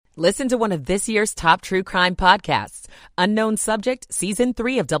Listen to one of this year's top true crime podcasts. Unknown Subject, Season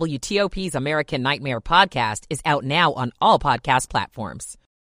 3 of WTOP's American Nightmare podcast is out now on all podcast platforms.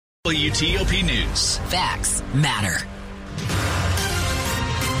 WTOP News. Facts matter.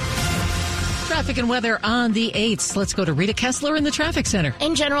 Traffic and weather on the 8th. Let's go to Rita Kessler in the traffic center.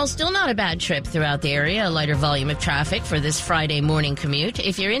 In general, still not a bad trip throughout the area. A lighter volume of traffic for this Friday morning commute.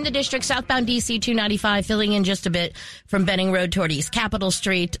 If you're in the district, southbound DC 295, filling in just a bit from Benning Road toward East Capitol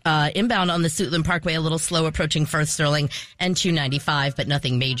Street. Inbound on the Suitland Parkway, a little slow approaching Firth Sterling and 295, but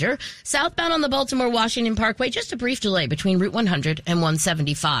nothing major. Southbound on the Baltimore-Washington Parkway, just a brief delay between Route 100 and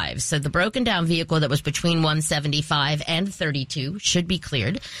 175. So the broken down vehicle that was between 175 and 32 should be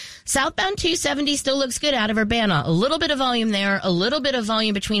cleared. Southbound 270 still looks good out of Urbana. A little bit of volume there, a little bit of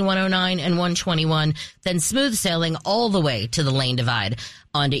volume between 109 and 121, then smooth sailing all the way to the lane divide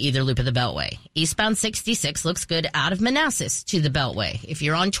onto either loop of the Beltway. Eastbound 66 looks good out of Manassas to the Beltway. If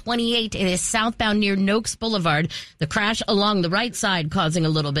you're on 28, it is southbound near Noakes Boulevard. The crash along the right side causing a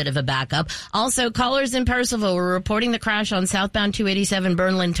little bit of a backup. Also, callers in Percival were reporting the crash on southbound 287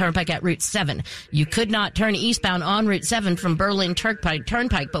 Berlin Turnpike at Route 7. You could not turn eastbound on Route 7 from Berlin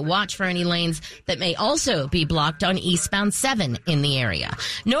Turnpike, but watch for any lanes that may also be blocked on eastbound 7 in the area.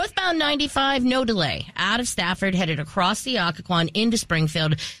 Northbound 95, no delay. Out of Stafford, headed across the Occoquan into Springfield.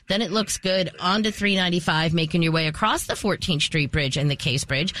 Then it looks good onto 395, making your way across the 14th Street Bridge and the Case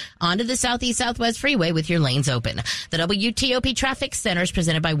Bridge onto the Southeast-Southwest Freeway with your lanes open. The WTOP Traffic Center is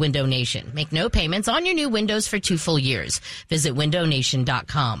presented by Window Nation. Make no payments on your new windows for 2 full years. Visit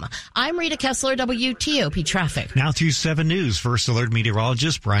windownation.com. I'm Rita Kessler, WTOP Traffic. Now to 7 News. First Alert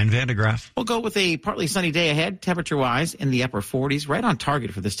meteorologist Brian Vandegraff. We'll go with a partly sunny day ahead, temperature-wise in the upper 40s, right on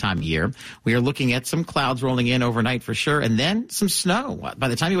target for this time of year. We are looking at some clouds rolling in overnight for sure, and then some snow. By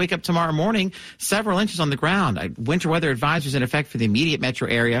the time you wake up tomorrow morning, several inches on the ground. Winter weather advisories in effect for the immediate metro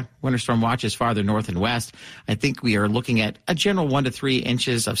area. Winter storm watches farther north and west. I think we are looking at a general 1 to 3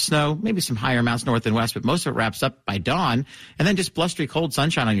 inches of snow, maybe some higher amounts north and west, but most of it wraps up by dawn. And then just blustery cold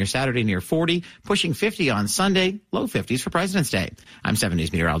sunshine on your Saturday near 40, pushing 50 on Sunday, low 50s for President's Day. I'm 7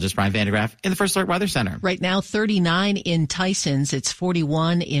 News meteorologist Brian Vandegraff in the First Alert Weather Center. Right now, 39 in Tysons. It's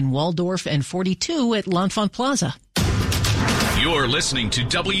 41 in Waldorf and 42 at L'Enfant Plaza. You're listening to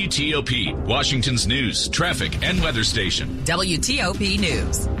WTOP, Washington's news, traffic, and weather station. WTOP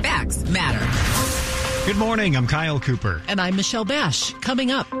News. Facts matter. Good morning. I'm Kyle Cooper. And I'm Michelle Bash.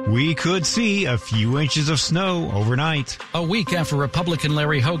 Coming up, we could see a few inches of snow overnight. A week after Republican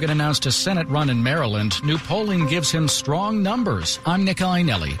Larry Hogan announced a Senate run in Maryland, new polling gives him strong numbers. I'm Nick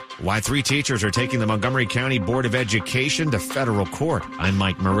Einelli. Why 3 teachers are taking the Montgomery County Board of Education to federal court. I'm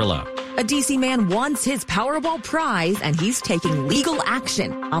Mike Murillo. A D.C. man wants his Powerball prize, and he's taking legal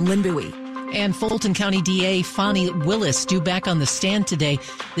action. I'm Lynn Bowie. And Fulton County DA Fani Willis due back on the stand today.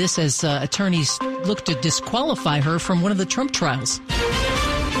 This as attorneys look to disqualify her from one of the Trump trials.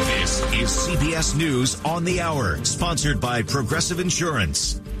 This is CBS News on the Hour, sponsored by Progressive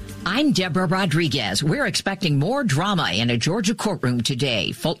Insurance. I'm Deborah Rodriguez. We're expecting more drama in a Georgia courtroom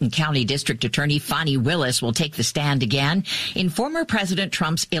today. Fulton County District Attorney Fani Willis will take the stand again in former President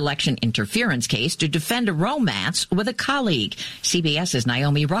Trump's election interference case to defend a romance with a colleague. CBS's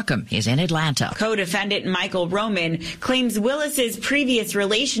Naomi Ruckham is in Atlanta. Co-defendant Michael Roman claims Willis's previous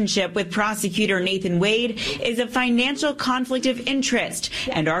relationship with prosecutor Nathan Wade is a financial conflict of interest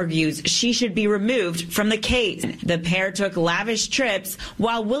and argues she should be removed from the case. The pair took lavish trips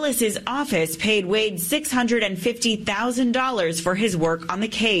while Willis's office paid Wade $650,000 for his work on the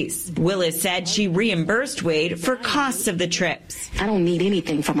case. Willis said she reimbursed Wade for costs of the trips. I don't need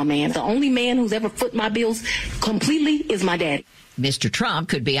anything from a man. The only man who's ever foot my bills completely is my daddy. Mr. Trump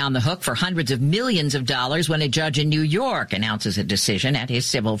could be on the hook for hundreds of millions of dollars when a judge in New York announces a decision at his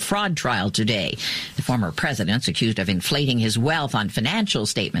civil fraud trial today. The former president's accused of inflating his wealth on financial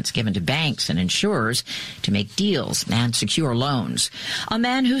statements given to banks and insurers to make deals and secure loans. A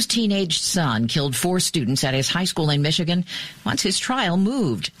man whose teenage son killed 4 students at his high school in Michigan wants his trial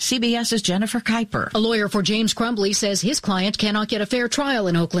moved. CBS's Jennifer Kuiper. A lawyer for James Crumbly says his client cannot get a fair trial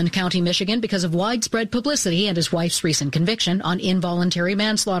in Oakland County, Michigan because of widespread publicity and his wife's recent conviction on involuntary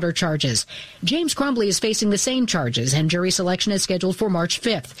manslaughter charges. James Crumbly is facing the same charges, and jury selection is scheduled for March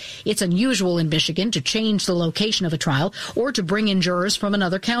 5th. It's unusual in Michigan to change the location of a trial or to bring in jurors from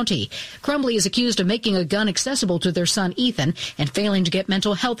another county. Crumbly is accused of making a gun accessible to their son Ethan and failing to get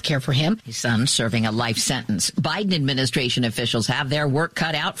mental health care for him. His son serving a life sentence. Biden administration officials have their work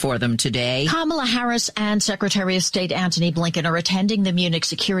cut out for them today. Kamala Harris and Secretary of State Antony Blinken are attending the Munich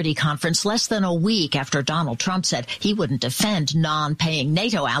Security Conference less than a week after Donald Trump said he wouldn't defend prevent non-paying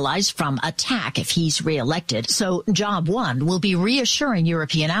NATO allies from attack if he's re-elected. So job one will be reassuring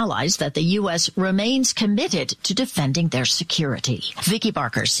European allies that the U.S. remains committed to defending their security. Vicky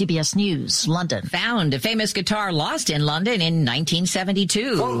Barker, CBS News, London. Found a famous guitar lost in London in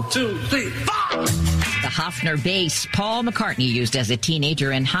 1972. 1, 2, 3, 4. The Hofner bass Paul McCartney used as a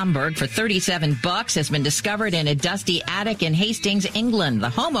teenager in Hamburg for $37 has been discovered in a dusty attic in Hastings, England. The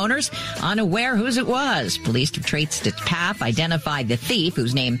homeowners unaware whose it was. Police have traced its path, identified the thief,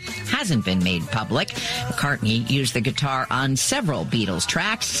 whose name hasn't been made public. McCartney used the guitar on several Beatles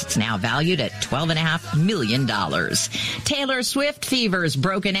tracks. It's now valued at $12.5 million. Taylor Swift fever's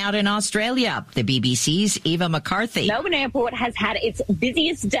broken out in Australia. The BBC's Eva McCarthy. Melbourne Airport has had its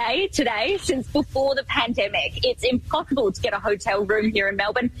busiest day today since before the pandemic. It's impossible to get a hotel room here in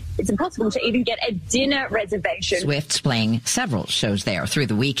Melbourne. It's impossible to even get a dinner reservation. Swift's playing several shows there through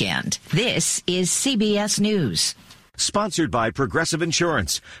the weekend. This is CBS News. Sponsored by Progressive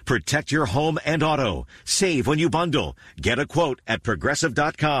Insurance. Protect your home and auto. Save when you bundle. Get a quote at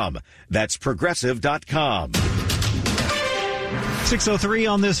Progressive.com. That's Progressive.com. 6:03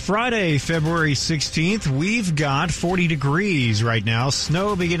 on this Friday, February 16th. We've got 40 degrees right now.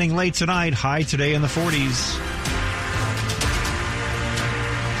 Snow beginning late tonight. High today in the 40s.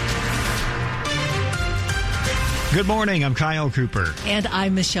 Good morning. I'm Kyle Cooper. And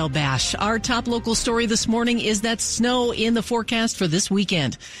I'm Michelle Bash. Our top local story this morning is that snow in the forecast for this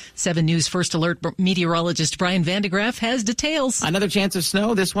weekend. 7 News First Alert meteorologist Brian Vandegraff has details. Another chance of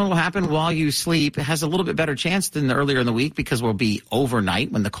snow. This one will happen while you sleep. It has a little bit better chance than earlier in the week because we'll be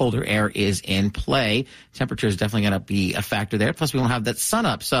overnight when the colder air is in play. Temperature is definitely going to be a factor there. Plus, we won't have that sun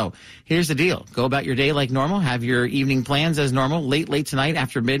up. So here's the deal. Go about your day like normal. Have your evening plans as normal. Late tonight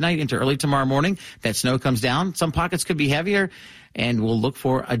after midnight into early tomorrow morning. That snow comes down. Some pockets could be heavier, and we'll look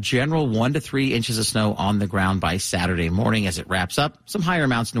for a general 1 to 3 inches of snow on the ground by Saturday morning as it wraps up. Some higher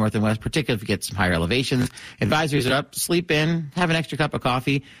amounts north and west, particularly if you get some higher elevations. Advisories are up. Sleep in, have an extra cup of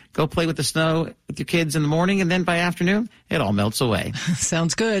coffee, go play with the snow with your kids in the morning, and then by afternoon, it all melts away.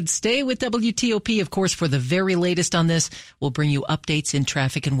 Sounds good. Stay with WTOP, of course, for the very latest on this. We'll bring you updates in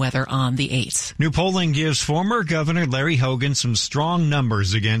traffic and weather on the 8th. New polling gives former Governor Larry Hogan some strong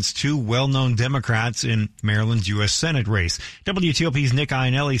numbers against 2 well-known Democrats in Maryland's U.S. Senate race. WTOP's Nick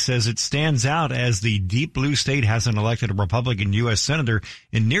Iannelli says it stands out as the deep blue state hasn't elected a Republican U.S. Senator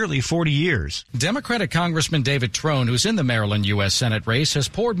in nearly 40 years. Democratic Congressman David Trone, who's in the Maryland U.S. Senate race, has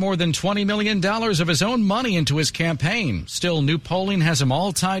poured more than $20 million of his own money into his campaign. Still, new polling has him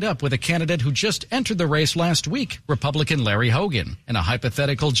all tied up with a candidate who just entered the race last week, Republican Larry Hogan. In a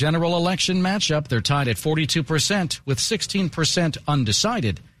hypothetical general election matchup, they're tied at 42% with 16%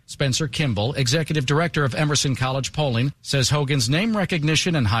 undecided. Spencer Kimball, executive director of Emerson College Polling, says Hogan's name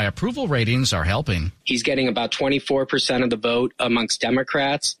recognition and high approval ratings are helping. He's getting about 24% of the vote amongst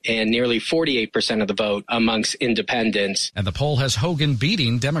Democrats and nearly 48% of the vote amongst independents. And the poll has Hogan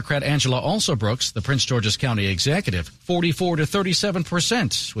beating Democrat Angela Alsobrooks, the Prince George's County executive, 44 to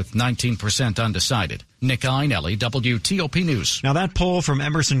 37% with 19% undecided. Nick Iannelli, WTOP News. Now, that poll from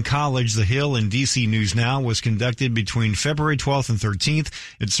Emerson College, The Hill, and DC News Now was conducted between February 12th and 13th.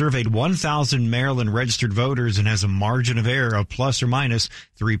 It surveyed 1,000 Maryland registered voters and has a margin of error of plus or minus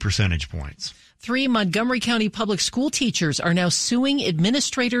 3 percentage points. 3 Montgomery County public school teachers are now suing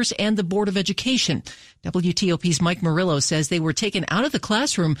administrators and the Board of Education. WTOP's Mike Murillo says they were taken out of the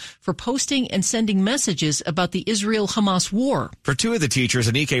classroom for posting and sending messages about the Israel-Hamas war. For 2 of the teachers,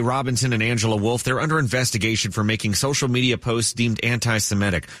 Anike Robinson and Angela Wolf, they're under investigation for making social media posts deemed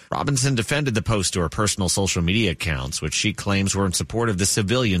anti-Semitic. Robinson defended the post to her personal social media accounts, which she claims were in support of the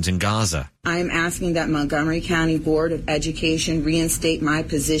civilians in Gaza. I'm asking that Montgomery County Board of Education reinstate my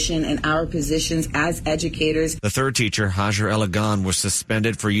position and our positions as educators. The 3rd teacher, Hajar Elagan, was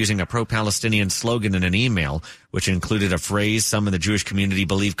suspended for using a pro-Palestinian slogan in an email, which included a phrase some in the Jewish community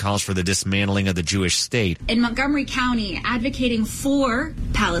believe calls for the dismantling of the Jewish state. In Montgomery County, advocating for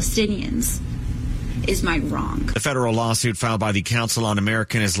Palestinians is my wrong. The federal lawsuit filed by the Council on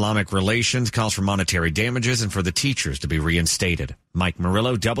American Islamic Relations calls for monetary damages and for the teachers to be reinstated. Mike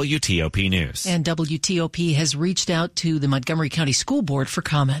Murillo, WTOP News. And WTOP has reached out to the Montgomery County School Board for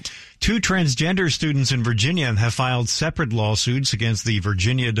comment. 2 transgender students in Virginia have filed separate lawsuits against the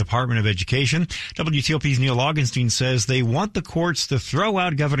Virginia Department of Education. WTOP's Neil Augenstein says they want the courts to throw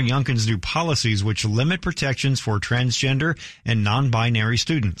out Governor Youngkin's new policies which limit protections for transgender and non-binary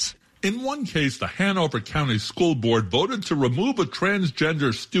students. In one case, the Hanover County School Board voted to remove a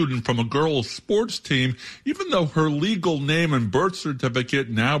transgender student from a girls' sports team, even though her legal name and birth certificate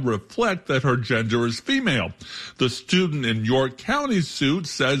now reflect that her gender is female. The student in York County's suit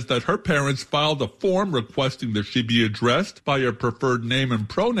says that her parents filed a form requesting that she be addressed by her preferred name and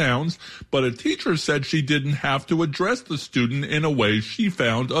pronouns, but a teacher said she didn't have to address the student in a way she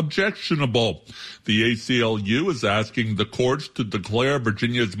found objectionable. The ACLU is asking the courts to declare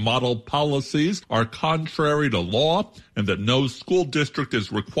Virginia's model policies are contrary to law and that no school district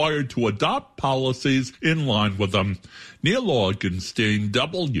is required to adopt policies in line with them. Neil Augenstein,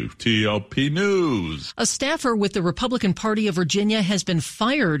 WTOP News. A staffer with the Republican Party of Virginia has been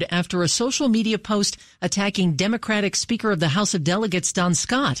fired after a social media post attacking Democratic Speaker of the House of Delegates Don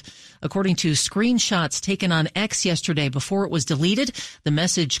Scott. According to screenshots taken on X yesterday before it was deleted, the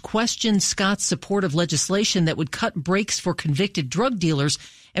message questioned Scott's support of legislation that would cut breaks for convicted drug dealers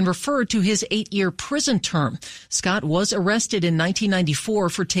and referred to his 8-year prison term. Scott was arrested in 1994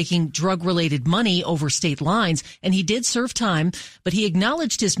 for taking drug-related money over state lines, and he did serve time, but he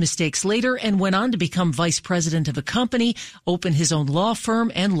acknowledged his mistakes later and went on to become vice president of a company, open his own law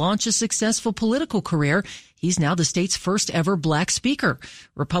firm, and launch a successful political career. He's now the state's first ever black speaker.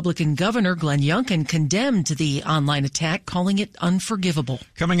 Republican Governor Glenn Youngkin condemned the online attack, calling it unforgivable.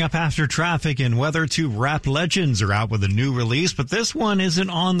 Coming up after traffic and weather, 2 rap legends are out with a new release, but this one isn't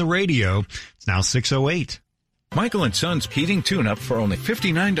on the radio. It's now 6:08. Michael & Son's heating tune-up for only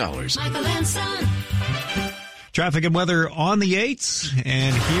 $59. Michael & Son. Traffic and weather on the 8s,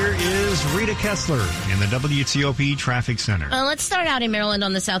 and here is Rita Kessler in the WTOP Traffic Center. Let's start out in Maryland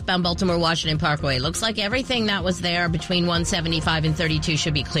on the southbound Baltimore-Washington Parkway. Looks like everything that was there between 175 and 32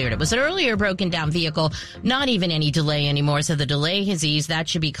 should be cleared. It was an earlier broken-down vehicle, not even any delay anymore, so the delay has eased. That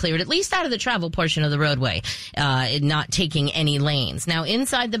should be cleared, at least out of the travel portion of the roadway, not taking any lanes. Now,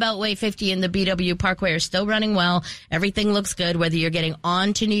 inside the Beltway, 50 and the BW Parkway are still running well. Everything looks good, whether you're getting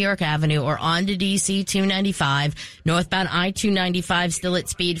onto New York Avenue or onto DC 295. Northbound I-295 still at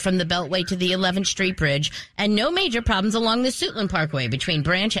speed from the Beltway to the 11th Street Bridge, and no major problems along the Suitland Parkway between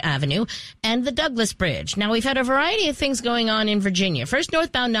Branch Avenue and the Douglas Bridge. Now, we've had a variety of things going on in Virginia. First,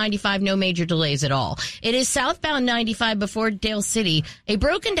 northbound 95, no major delays at all. It is southbound 95 before Dale City, a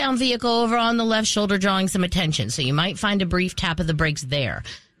broken down vehicle over on the left shoulder drawing some attention, so you might find a brief tap of the brakes there.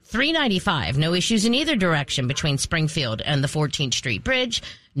 395, no issues in either direction between Springfield and the 14th Street Bridge.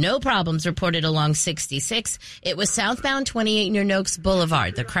 No problems reported along 66. It was southbound 28 near Noakes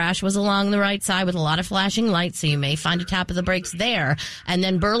Boulevard. The crash was along the right side with a lot of flashing lights, so you may find a tap of the brakes there. And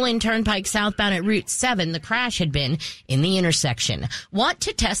then Berlin Turnpike southbound at Route 7, the crash had been in the intersection. Want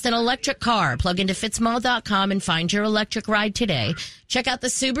to test an electric car? Plug into fitzmall.com and find your electric ride today. Check out the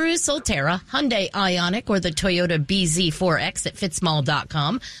Subaru Solterra, Hyundai Ioniq, or the Toyota BZ4X at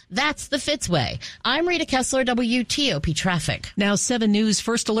fitzmall.com. That's the Fitzway. I'm Rita Kessler, WTOP Traffic. Now 7 News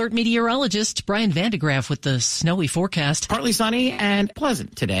First Alert meteorologist Brian Vandegraff with the snowy forecast. Partly sunny and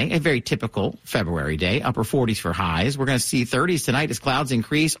pleasant today. A very typical February day. Upper 40s for highs. We're going to see 30s tonight as clouds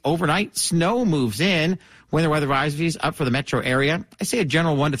increase. Overnight, snow moves in. Weather advisories up for the metro area. I say a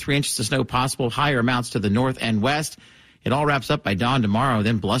general 1 to 3 inches of snow possible. Higher amounts to the north and west. It all wraps up by dawn tomorrow,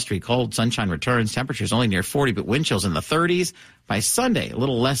 then blustery cold. Sunshine returns. Temperatures only near 40, but wind chills in the 30s. By Sunday, a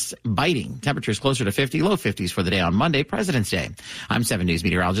little less biting. Temperatures closer to 50, low 50s for the day on Monday, President's Day. I'm 7 News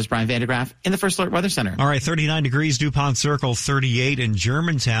meteorologist Brian Vandegraff in the First Alert Weather Center. All right, 39 degrees DuPont Circle, 38 in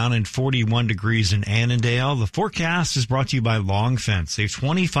Germantown, and 41 degrees in Annandale. The forecast is brought to you by Long Fence. Save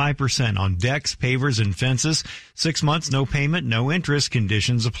 25% on decks, pavers, and fences. 6 months, no payment, no interest.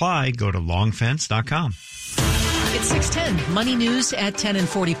 Conditions apply. Go to longfence.com. It's 6:10. Money news at 10 and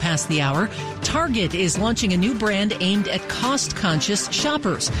 40 past the hour. Target is launching a new brand aimed at cost-conscious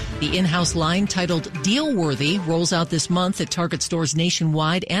shoppers. The in-house line titled Deal Worthy rolls out this month at Target stores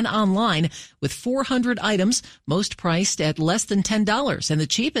nationwide and online with 400 items, most priced at less than $10 and the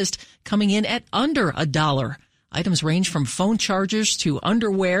cheapest coming in at under $1. Items range from phone chargers to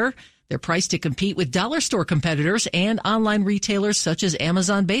underwear. They're priced to compete with dollar store competitors and online retailers such as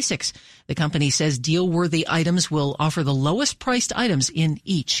Amazon Basics. The company says deal-worthy items will offer the lowest priced items in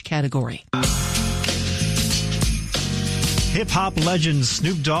each category. Hip-hop legends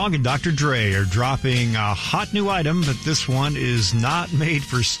Snoop Dogg and Dr. Dre are dropping a hot new item, but this one is not made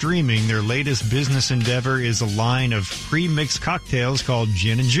for streaming. Their latest business endeavor is a line of pre-mixed cocktails called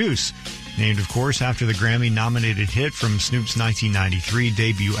Gin and Juice. Named, of course, after the Grammy-nominated hit from Snoop's 1993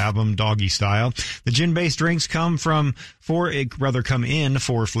 debut album, Doggy Style. The gin-based drinks come in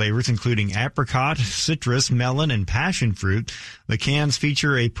 4 flavors, including apricot, citrus, melon, and passion fruit. The cans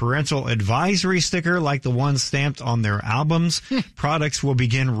feature a parental advisory sticker like the one stamped on their albums. Products will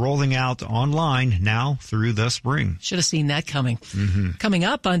begin rolling out online now through the spring. Should have seen that coming. Coming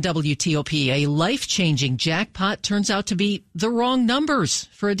up on WTOP, a life-changing jackpot turns out to be the wrong numbers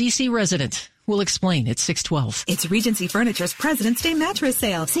for a D.C. resident. We'll explain at 6:12. It's Regency Furniture's President's Day mattress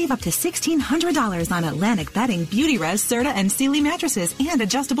sale. Save up to $1,600 on Atlantic bedding, Beauty Res, Serta, and Sealy mattresses, and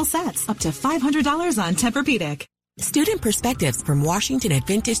adjustable sets. Up to $500 on Tempur-Pedic. Student Perspectives from Washington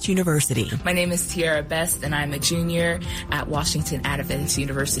Adventist University. My name is Tiara Best, and I'm a junior at Washington Adventist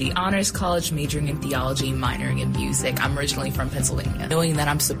University Honors College, majoring in theology, minoring in music. I'm originally from Pennsylvania. Knowing that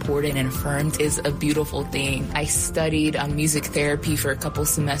I'm supported and affirmed is a beautiful thing. I studied music therapy for a couple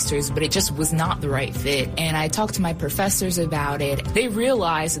semesters, but it just was not the right fit. And I talked to my professors about it. They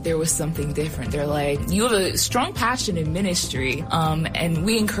realized that there was something different. They're like, you have a strong passion in ministry, and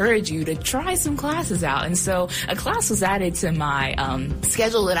we encourage you to try some classes out. And so a class was added to my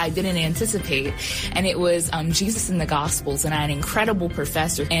schedule that I didn't anticipate, and it was Jesus in the Gospels, and I had an incredible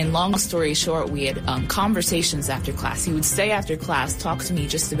professor. And long story short, we had conversations after class. He would stay after class, talk to me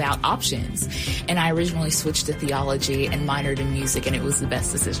just about options, and I originally switched to theology and minored in music, and it was the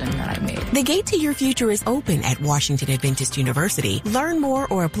best decision that I made. The gate to your future is open at Washington Adventist University. Learn more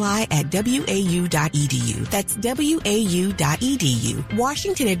or apply at wau.edu. That's wau.edu.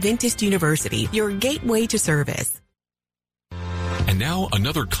 Washington Adventist University, your gateway to service. And now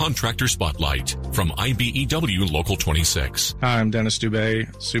another contractor spotlight from IBEW Local 26. Hi, I'm Dennis Dubé,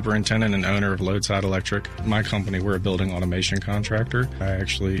 superintendent and owner of Loadside Electric. My company, we're a building automation contractor. I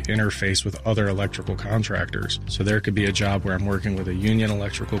actually interface with other electrical contractors. So there could be a job where I'm working with a union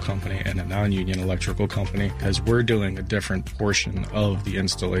electrical company and a non-union electrical company because we're doing a different portion of the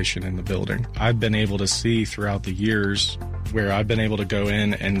installation in the building. I've been able to see throughout the years where I've been able to go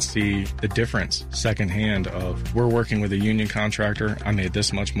in and see the difference secondhand of we're working with a union contractor. I made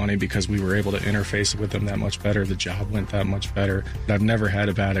this much money because we were able to interface with them that much better. The job went that much better. But I've never had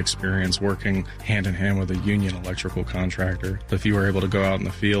a bad experience working hand in hand with a union electrical contractor. If you were able to go out in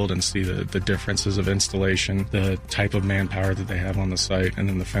the field and see the differences of installation, the type of manpower that they have on the site, and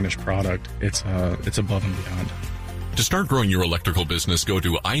then the finished product, it's above and beyond. To start growing your electrical business, go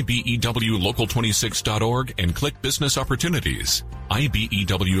to IBEWLocal26.org and click Business Opportunities.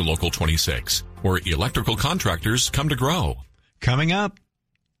 IBEW Local 26, where electrical contractors come to grow. Coming up.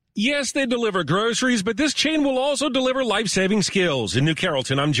 Yes, they deliver groceries, but this chain will also deliver life-saving skills. In New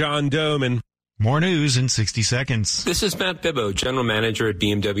Carrollton, I'm John Doman. More news in 60 seconds. This is Matt Bibbo, General Manager at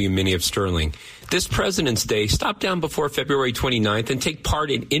BMW Mini of Sterling. This President's Day, stop down before February 29th and take part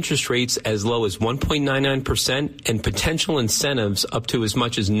in interest rates as low as 1.99% and potential incentives up to as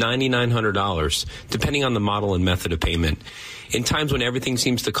much as $9,900, depending on the model and method of payment. In times when everything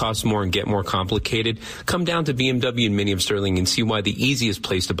seems to cost more and get more complicated, come down to BMW and Mini of Sterling and see why the easiest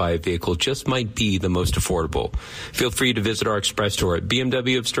place to buy a vehicle just might be the most affordable. Feel free to visit our express store at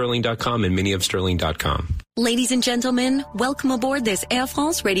bmwofsterling.com and miniofsterling.com. Ladies and gentlemen, welcome aboard this Air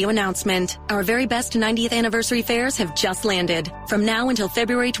France radio announcement. Our very best 90th anniversary fares have just landed. From now until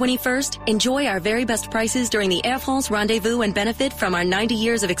February 21st, enjoy our very best prices during the Air France rendezvous and benefit from our 90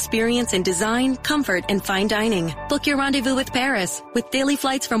 years of experience in design, comfort, and fine dining. Book your rendezvous with Paris, with daily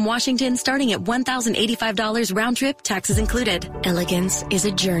flights from Washington starting at $1,085 round trip, taxes included. Elegance is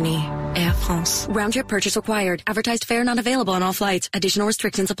a journey. Air France. Round trip purchase required. Advertised fare not available on all flights. Additional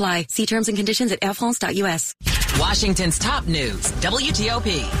restrictions apply. See terms and conditions at airfrance.us. Washington's top news,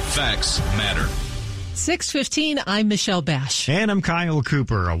 WTOP. Facts matter. 6:15, I'm Michelle Bash. And I'm Kyle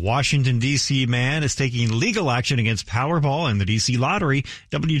Cooper. A Washington, D.C. man is taking legal action against Powerball and the D.C. Lottery.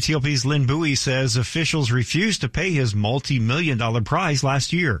 WTOP's Lynn Bowie says officials refused to pay his multi-million-dollar prize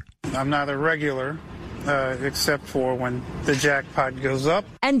last year. I'm not a regular. Except for when the jackpot goes up.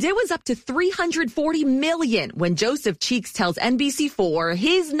 And it was up to $340 million when Joseph Cheeks tells NBC4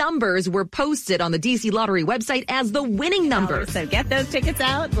 his numbers were posted on the DC Lottery website as the winning number. So get those tickets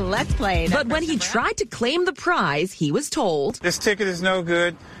out. Let's play. But when he tried to claim the prize, he was told, "This ticket is no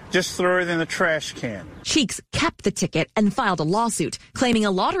good. Just throw it in the trash can." Cheeks kept the ticket and filed a lawsuit, claiming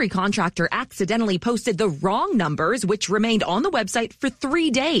a lottery contractor accidentally posted the wrong numbers, which remained on the website for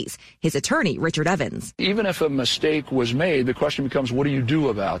 3 days. His attorney, Richard Evans. Even if a mistake was made, the question becomes, what do you do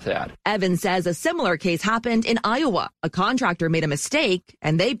about that? Evans says a similar case happened in Iowa. A contractor made a mistake,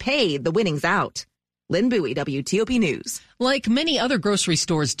 and they paid the winnings out. Lynn Bowie, WTOP News. Like many other grocery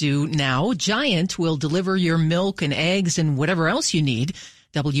stores do now, Giant will deliver your milk and eggs and whatever else you need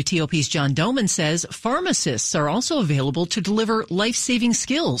WTOP's John Doman says pharmacists are also available to deliver life-saving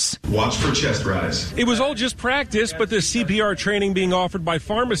skills. Watch for chest rise. It was all just practice, but the CPR training being offered by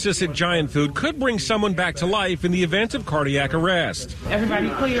pharmacists at Giant Food could bring someone back to life in the event of cardiac arrest. Everybody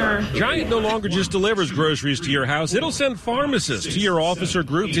clear. Giant no longer just delivers groceries to your house. It'll send pharmacists to your office or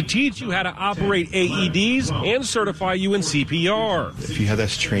group to teach you how to operate AEDs and certify you in CPR. If you have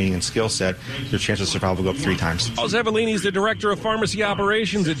this training and skill set, your chances of survival go up 3 times. Charles Evelini is the director of pharmacy operations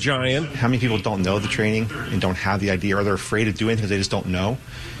at Giant. How many people don't know the training and don't have the idea, or they're afraid of doing it because they just don't know,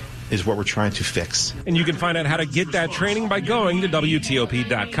 is what we're trying to fix. And you can find out how to get that training by going to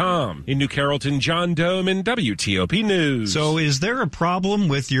WTOP.com. In New Carrollton, John Doman, WTOP News. So is there a problem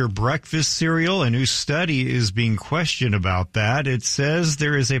with your breakfast cereal? A new study is being questioned about that. It says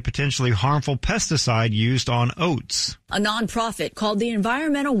there is a potentially harmful pesticide used on oats. A nonprofit called the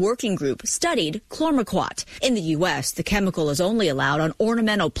Environmental Working Group studied chlormequat. In the U.S., the chemical is only allowed on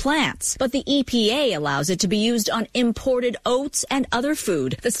ornamental plants, but the EPA allows it to be used on imported oats and other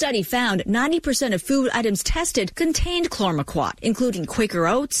food. The study found 90% of food items tested contained chlormequat, including Quaker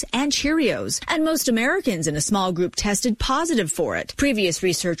Oats and Cheerios. And most Americans in a small group tested positive for it. Previous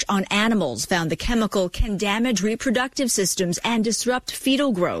research on animals found the chemical can damage reproductive systems and disrupt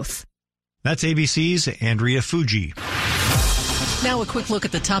fetal growth. That's ABC's Andrea Fuji. Now a quick look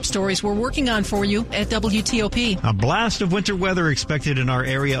at the top stories we're working on for you at WTOP. A blast of winter weather expected in our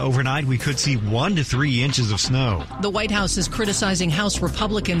area overnight. We could see 1 to 3 inches of snow. The White House is criticizing House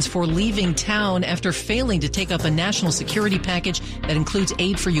Republicans for leaving town after failing to take up a national security package that includes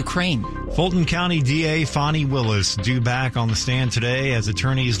aid for Ukraine. Fulton County DA Fonnie Willis due back on the stand today as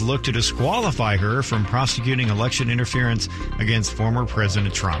attorneys look to disqualify her from prosecuting election interference against former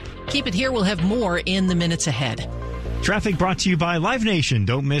President Trump. Keep it here. We'll have more in the minutes ahead. Traffic brought to you by Live Nation.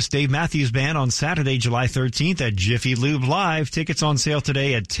 Don't miss Dave Matthews Band on Saturday, July 13th at Jiffy Lube Live. Tickets on sale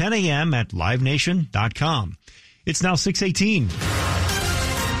today at 10 a.m. at livenation.com. It's now 6:18.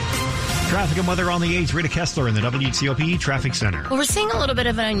 Traffic and weather on the 8th. Rita Kessler in the WTOP Traffic Center. Well, we're seeing a little bit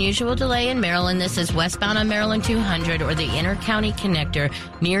of an unusual delay in Maryland. This is westbound on Maryland 200 or the Inter-County Connector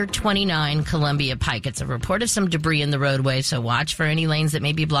near 29 Columbia Pike. It's a report of some debris in the roadway, so watch for any lanes that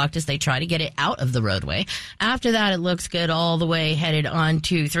may be blocked as they try to get it out of the roadway. After that, it looks good all the way headed on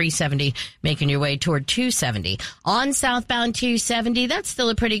to 370, making your way toward 270. On southbound 270, that's still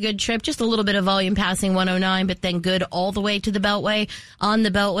a pretty good trip. Just a little bit of volume passing 109, but then good all the way to the Beltway. On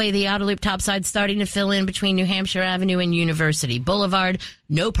the Beltway, the outer loop topside starting to fill in between New Hampshire Avenue and University Boulevard.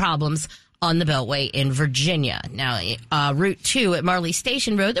 No problems on the Beltway in Virginia. Now, Route 2 at Marley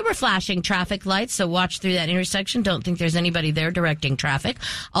Station Road, there were flashing traffic lights, so watch through that intersection. Don't think there's anybody there directing traffic.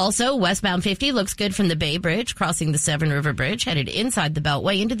 Also, westbound 50 looks good from the Bay Bridge, crossing the Severn River Bridge, headed inside the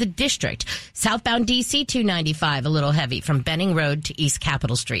Beltway into the district. Southbound DC 295, a little heavy from Benning Road to East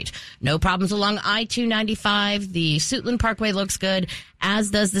Capitol Street. No problems along I-295. The Suitland Parkway looks good,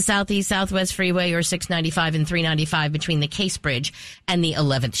 as does the Southeast Southwest Freeway or 695 and 395 between the Case Bridge and the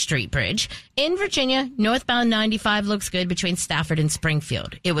 11th Street Bridge. In Virginia, northbound 95 looks good between Stafford and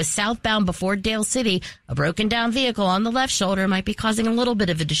Springfield. It was southbound before Dale City. A broken down vehicle on the left shoulder might be causing a little bit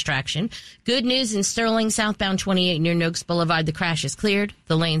of a distraction. Good news in Sterling, southbound 28 near Noakes Boulevard. The crash is cleared.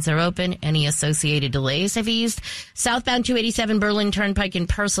 The lanes are open. Any associated delays have eased. Southbound 287 Berlin Turnpike in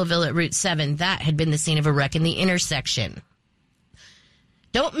Purcellville at Route 7. That had been the scene of a wreck in the intersection.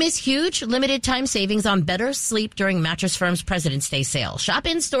 Don't miss huge limited time savings on better sleep during Mattress Firm's President's Day sale. Shop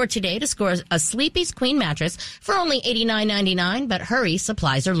in store today to score a Sleepy's Queen mattress for only $89.99, but hurry,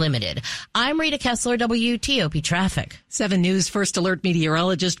 supplies are limited. I'm Rita Kessler, WTOP Traffic. 7 News First Alert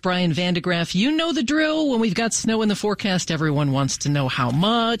meteorologist Brian Vandegraff. You know the drill. When we've got snow in the forecast, everyone wants to know how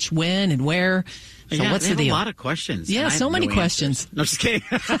much, when, and where. So yeah, what's the deal? A lot of questions. Yeah, so many questions. No, just kidding.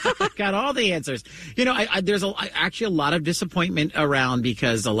 Got all the answers. You know, there's actually a lot of disappointment around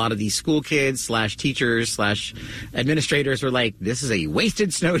because a lot of these school kids / teachers / administrators are like, this is a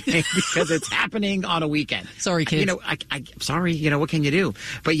wasted snow day because it's happening on a weekend. Sorry, kids. You know, sorry. You know, what can you do?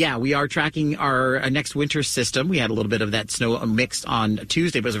 But yeah, we are tracking our next winter system. We had a little bit of that snow mixed on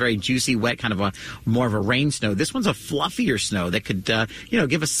Tuesday, but it was a very juicy, wet, kind of more of a rain snow. This one's a fluffier snow that could,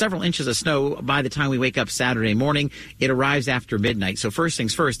 give us several inches of snow by the time we wake up Saturday morning. It arrives after midnight. So first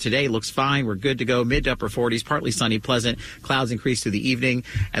things first, today looks fine. We're good to go. Mid to upper 40s, partly sunny, pleasant. Clouds increase through the evening.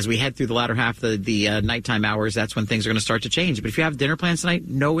 As we head through the latter half of the nighttime hours, that's when things are going to start to change. But if you have dinner plans tonight,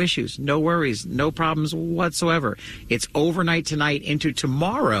 no issues, no worries, no problems whatsoever. It's overnight tonight into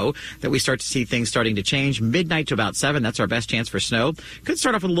tomorrow that we start to see things starting to change. Midnight to about 7, that's our best chance for snow. Could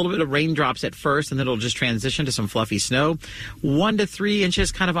start off with a little bit of raindrops at first, and then it'll just transition to some fluffy snow. 1 to 3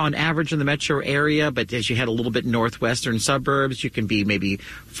 inches kind of on average in the metro area. area, but as you head a little bit northwestern suburbs, you can be maybe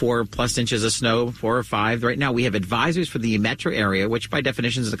 4+ inches of snow, 4 or 5. Right now, we have advisories for the metro area, which by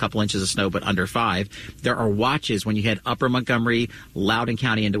definition is a couple inches of snow, but under 5. There are watches when you head upper Montgomery, Loudoun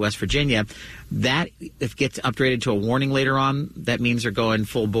County into West Virginia. That, if it gets upgraded to a warning later on, that means they're going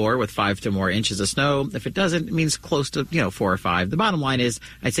full bore with 5 to more inches of snow. If it doesn't, it means close to, 4 or 5. The bottom line is,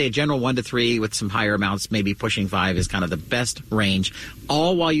 I'd say a general 1 to 3 with some higher amounts, maybe pushing 5 is kind of the best range,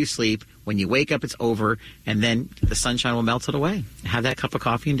 all while you sleep. When you wake up, it's over, and then the sunshine will melt it away. Have that cup of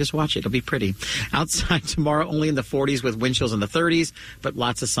coffee and just watch it. It'll be pretty. Outside tomorrow, only in the 40s with wind chills in the 30s, but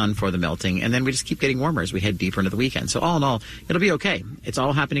lots of sun for the melting. And then we just keep getting warmer as we head deeper into the weekend. So all in all, it'll be okay. It's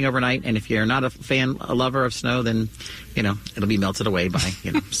all happening overnight, and if you're not a lover of snow, then, it'll be melted away by,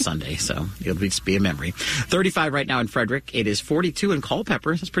 Sunday. So it'll just be a memory. 35 right now in Frederick. It is 42 in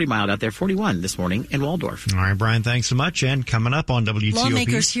Culpeper. That's pretty mild out there. 41 this morning in Waldorf. All right, Brian, thanks so much. And coming up on WTOP.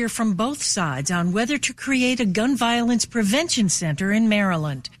 Lawmakers hear from both sides on whether to create a gun violence prevention center in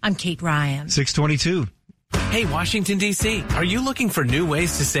Maryland. I'm Kate Ryan. 622. Hey, Washington, D.C., are you looking for new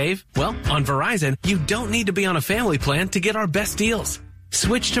ways to save? Well, on Verizon, you don't need to be on a family plan to get our best deals.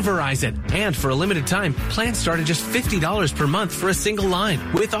 Switch to Verizon, and for a limited time, plans start at just $50 per month for a single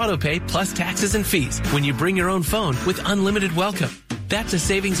line with autopay plus taxes and fees when you bring your own phone with unlimited welcome. That's a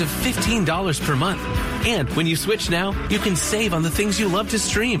savings of $15 per month. And when you switch now, you can save on the things you love to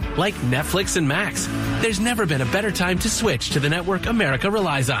stream, like Netflix and Max. There's never been a better time to switch to the network America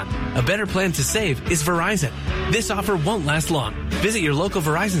relies on. A better plan to save is Verizon. This offer won't last long. Visit your local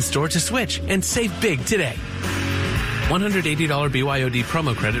Verizon store to switch and save big today. $180 BYOD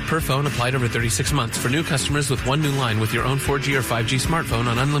promo credit per phone applied over 36 months for new customers with one new line with your own 4G or 5G smartphone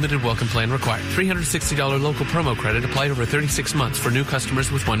on unlimited welcome plan required. $360 local promo credit applied over 36 months for new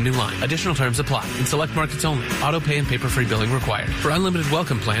customers with one new line. Additional terms apply. In select markets only. Auto pay and paper-free billing required. For unlimited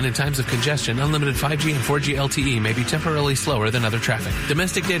welcome plan in times of congestion, unlimited 5G and 4G LTE may be temporarily slower than other traffic.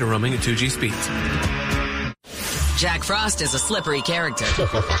 Domestic data roaming at 2G speeds. Jack Frost is a slippery character.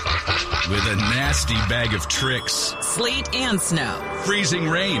 With a nasty bag of tricks. Sleet and snow. Freezing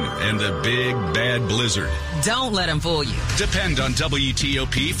rain and a big bad blizzard. Don't let him fool you. Depend on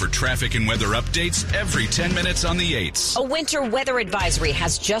WTOP for traffic and weather updates every 10 minutes on the 8s. A winter weather advisory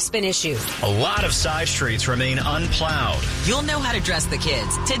has just been issued. A lot of side streets remain unplowed. You'll know how to dress the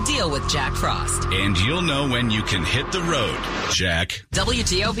kids to deal with Jack Frost. And you'll know when you can hit the road, Jack.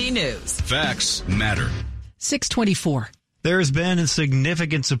 WTOP News. Facts matter. 624. There has been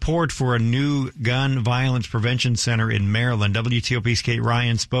significant support for a new gun violence prevention center in Maryland. WTOP's Kate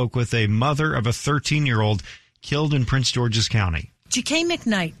Ryan spoke with a mother of a 13-year-old killed in Prince George's County. Ja'Kay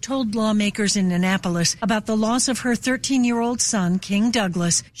McKnight told lawmakers in Annapolis about the loss of her 13-year-old son, King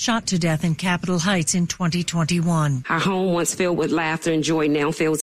Douglas, shot to death in Capitol Heights in 2021. Our home, once filled with laughter and joy, now feels